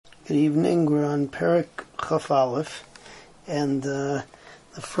Good evening. We're on Perek Chaf Aleph, and the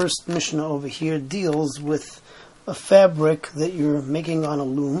first Mishnah over here deals with a fabric that you're making on a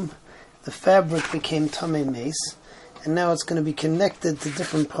loom. The fabric became Tamei Mace, and now it's going to be connected to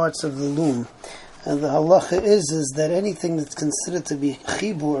different parts of the loom. And the halacha is that anything that's considered to be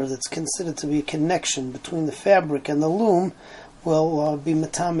chibur, that's considered to be a connection between the fabric and the loom, will be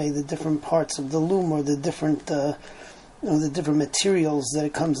matame the different parts of the loom or the different materials that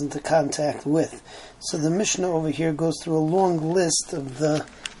it comes into contact with. So the Mishnah over here goes through a long list of the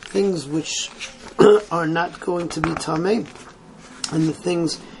things which are not going to be tamei and the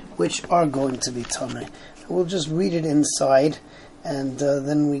things which are going to be tamei. We'll just read it inside, and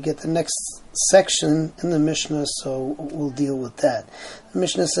then we get the next section in the Mishnah, so we'll deal with that. The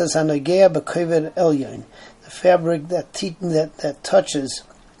Mishnah says, "Hanogea b'koved elyon," the fabric that touches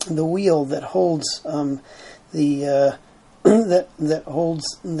the wheel that holds that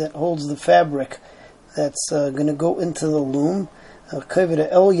holds the fabric that's going to go into the loom. Koved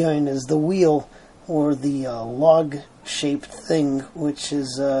elyon is the wheel or the log-shaped thing which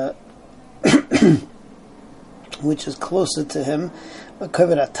is which is closer to him.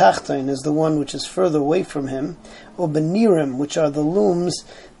 Koved atachton is the one which is further away from him. Or benirim, which are the looms,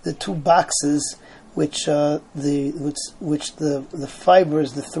 the two boxes which the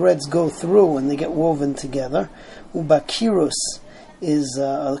fibers, the threads go through and they get woven together. Ubakirus is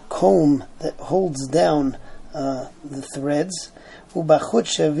a comb that holds down the threads. Ubachut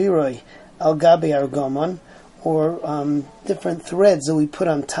shaviroi al gabi argamon, or different threads that we put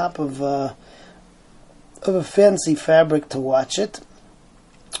on top of a fancy fabric to watch it.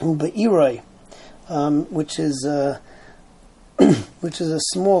 Ubairoi, which is a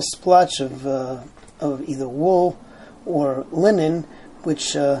small splotch of either wool or linen,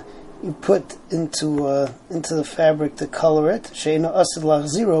 which you put into the fabric to color it. She'eino asad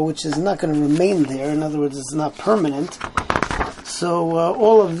lachziro, which is not going to remain there. In other words, it's not permanent. So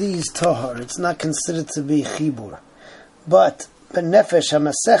all of these tahar, it's not considered to be chibur. But benefesh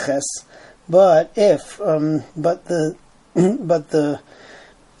hamaseches, but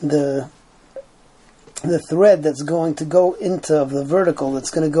the thread that's going to go into the vertical,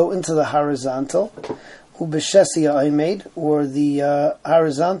 that's going to go into the horizontal, ubeshesia aimed, or the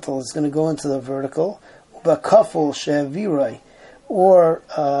horizontal is going to go into the vertical, ubakaful she'aviroi, or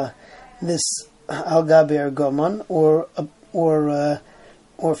this al-gabi argamon, or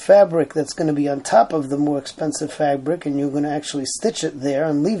fabric that's going to be on top of the more expensive fabric, and you're going to actually stitch it there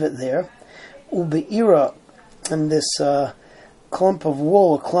and leave it there, ubeira, and this clump of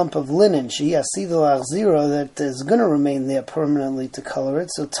wool, a clump of linen, that is going to remain there permanently to color it.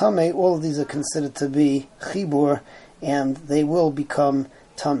 So tamei, all of these are considered to be chibur, and they will become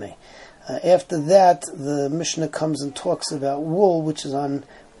tamei. After that, the Mishnah comes and talks about wool, which is on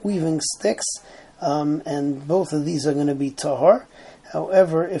weaving sticks, and both of these are going to be tahar.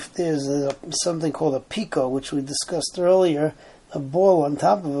 However, if there's something called a pico, which we discussed earlier, a ball on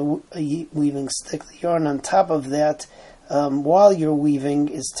top of a weaving stick, the yarn on top of that, while you're weaving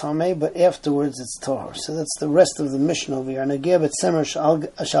is tamei, but afterwards it's tahor. So that's the rest of the Mishnah over here. Nageh b'tzemer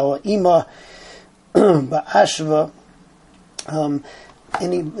shal ima ba'ashva.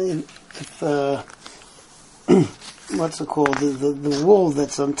 What's it called? The wool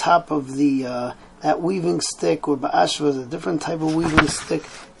that's on top of the that weaving stick, or ba'ashva is a different type of weaving stick,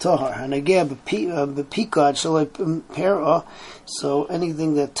 tahor. Nageh b'pikad shaloi pera. So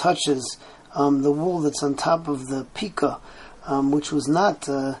anything that touches the wool that's on top of the pika, which was not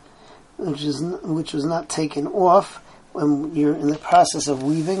taken off when you're in the process of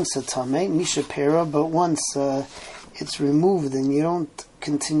weaving, so tamei misha pera. But once it's removed and you don't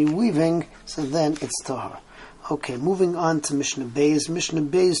continue weaving, so then it's tahar. Okay, moving on to Mishnah Beis. Mishnah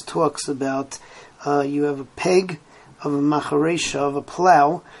Beis talks about you have a peg of a macharesha, of a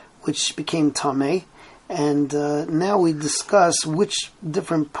plow, which became tamei. And now we discuss which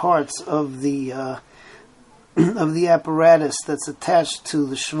different parts of the apparatus that's attached to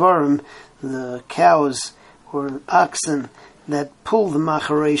the shvarim, the cows or oxen that pull the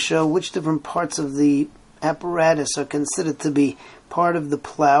macharesha, which different parts of the apparatus are considered to be part of the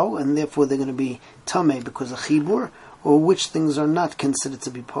plow, and therefore they're going to be tamei because of chibur, or which things are not considered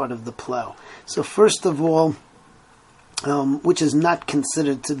to be part of the plow. So first of all, which is not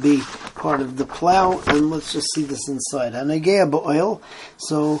considered to be part of the plow, and let's just see this inside. Hanogea ba'oil.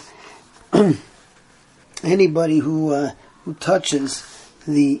 So anybody who touches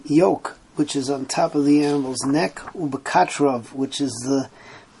the yoke, which is on top of the animal's neck, ubakatrov, which is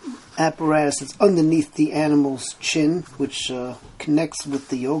apparatus that's underneath the animal's chin, which connects with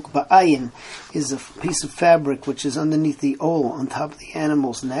the yoke. Ba'ayin is a piece of fabric which is underneath the ol on top of the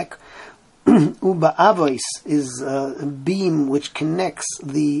animal's neck. Uba'avos is a beam which connects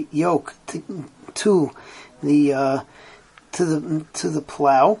the yoke to the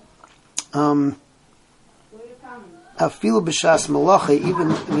plow. Afilu b'shas malacha,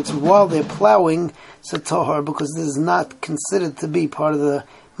 even if it's while they're plowing, it's a tohar because this is not considered to be part of the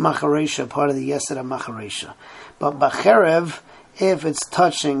macharesha, part of the yesed macharesha. But b'cherev, if it's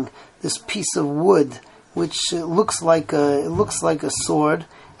touching this piece of wood, which looks like a sword,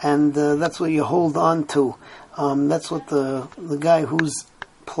 and that's what you hold on to. That's what the guy who's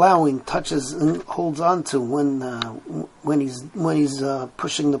plowing touches and holds on to when he's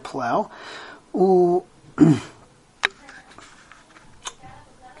pushing the plow.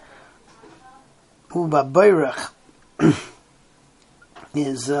 Ubabayrach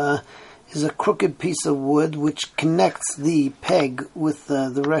is a crooked piece of wood which connects the peg with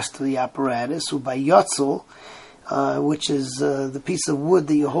the rest of the apparatus. Ubayotzel, which is the piece of wood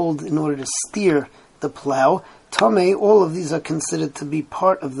that you hold in order to steer the plow. Tameh, all of these are considered to be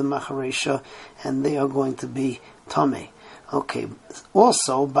part of the macharesha, and they are going to be tameh. Okay.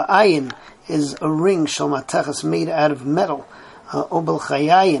 Also, ba'ayin is a ring shalmatachas made out of metal. Obel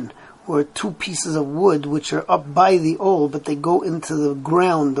chayayin, or two pieces of wood which are up by the ol, but they go into the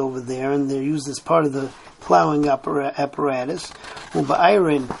ground over there, and they're used as part of the plowing apparatus.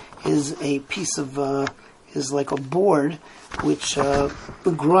 Uba'ayrin is a piece of is like a board which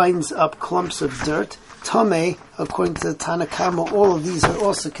grinds up clumps of dirt. Tameh, according to the Tanakama, all of these are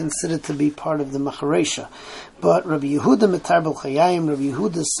also considered to be part of the macharesha. But Rabbi Yehuda Metar Bel Chayayim, Rabbi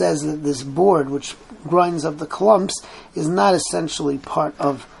Yehuda says that this board, which grinds up the clumps, is not essentially part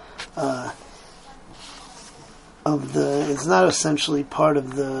of the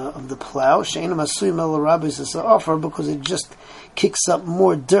plow. She'ena masuyim el rabbis is an offer because it just kicks up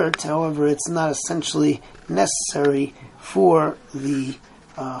more dirt. However, it's not essentially necessary for the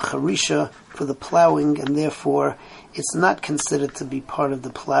charisha, for the plowing, and therefore it's not considered to be part of the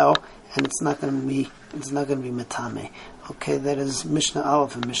plow, and it's not going to be metame. Okay, that is Mishnah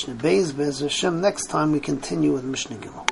Aleph and Mishnah Beis. Be'ez Hashem, next time we continue with Mishnah Gimel.